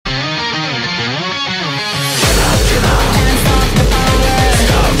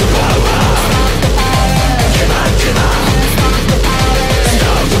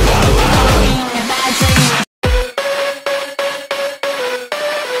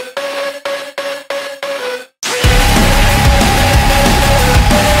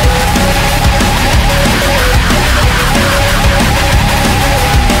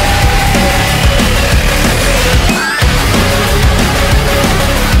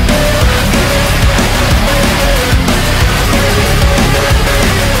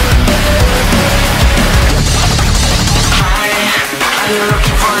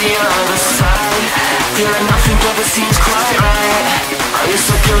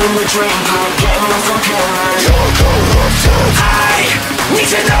in the drink, getting no forgiveness. You're corrupted. I need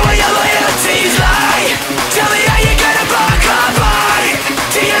to know where your loyalties lie. Tell me how you're gonna bark up by.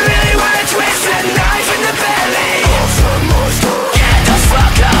 Do you really wanna twist a knife in the belly of the monster? Get the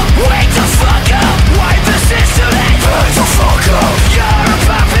fuck up, wake the fuck up. Wipe the system and burn the fuck up. You're a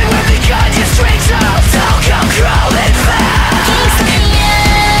puppet with the gun, your strings up. Don't come crawling back.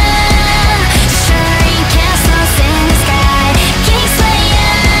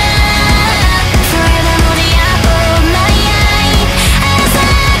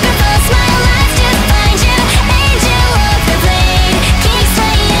 My life just finds you.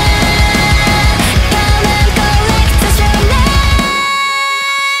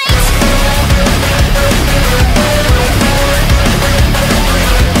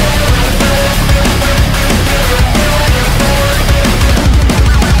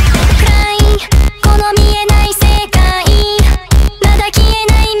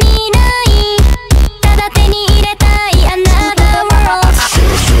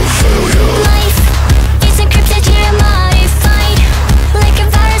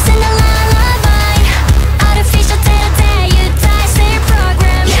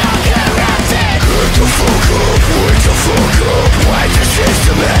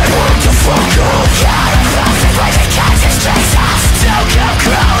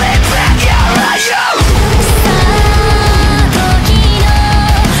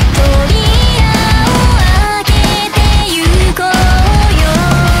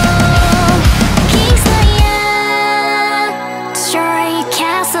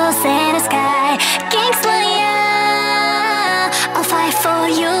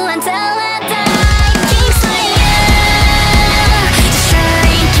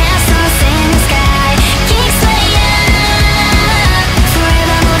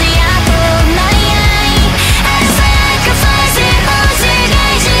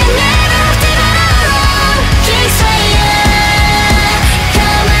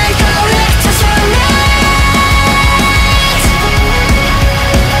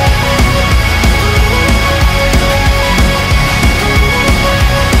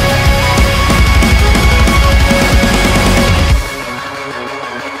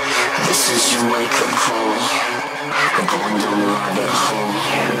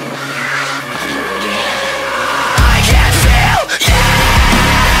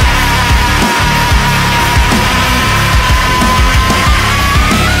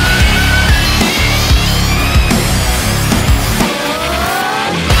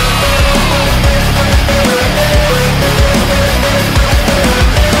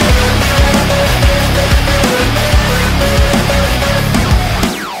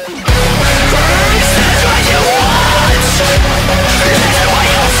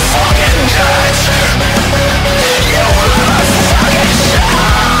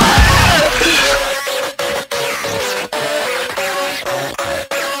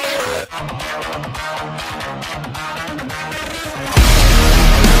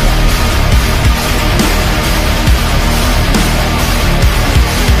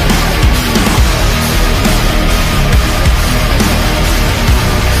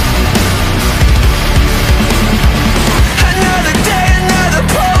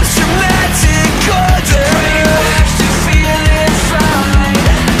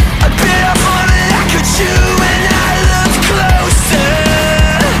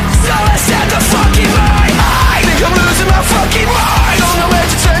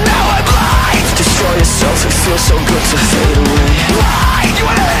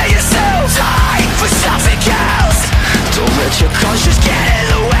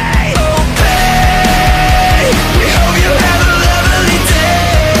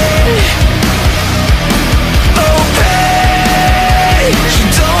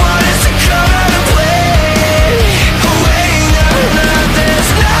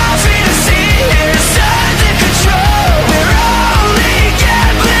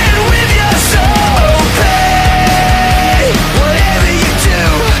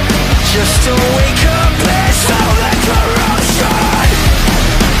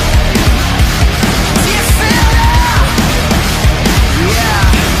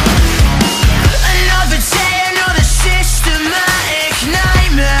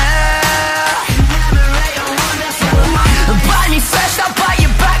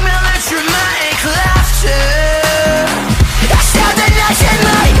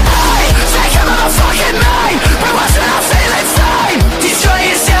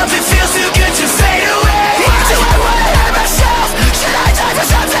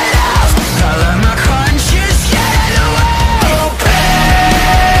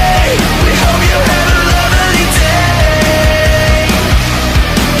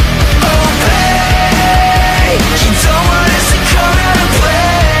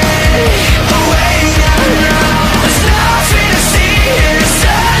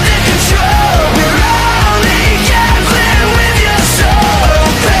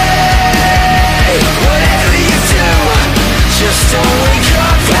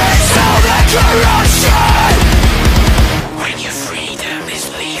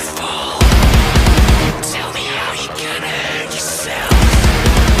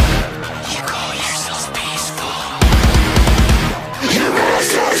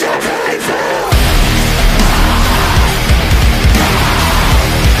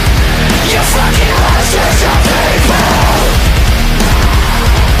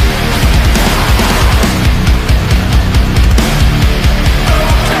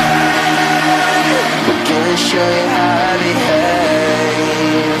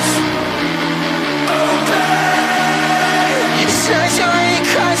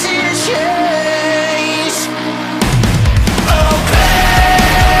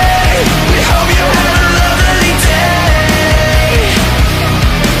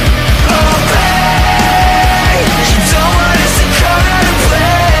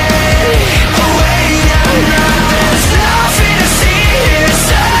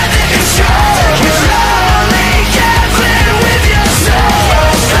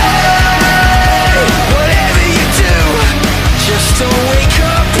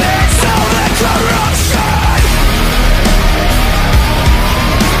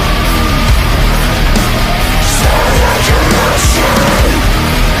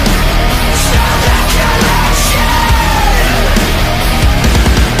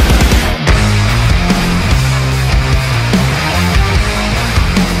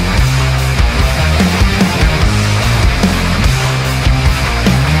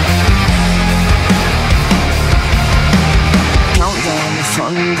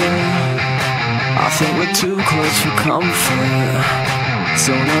 shoulder. I think we're too close for comfort.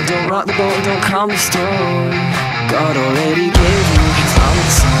 So no, don't rock the boat, don't calm the storm. God already gave you his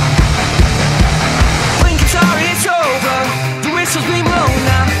answer. Blink, I'm sorry, it's over. The whistle's been blown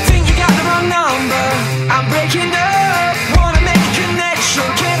now. Think you got the wrong number. I'm breaking up, wanna make a connection.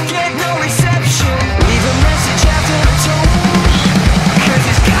 Can't get no reception. Leave a message after the tone, 'cause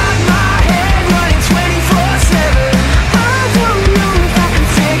it's got my head running 24/7. I don't know if I can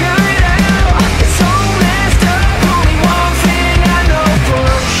figure it out. It's all messed up, only one thing I know for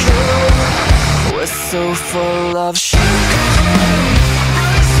sure. We're so full of shit.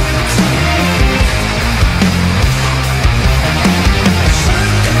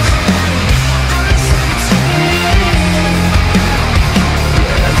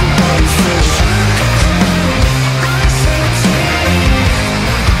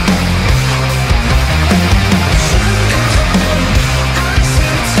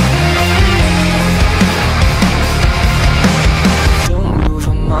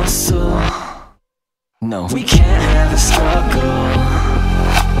 No, we can't have a struggle,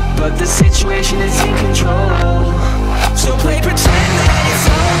 but the situation is in control. So play pretend that it's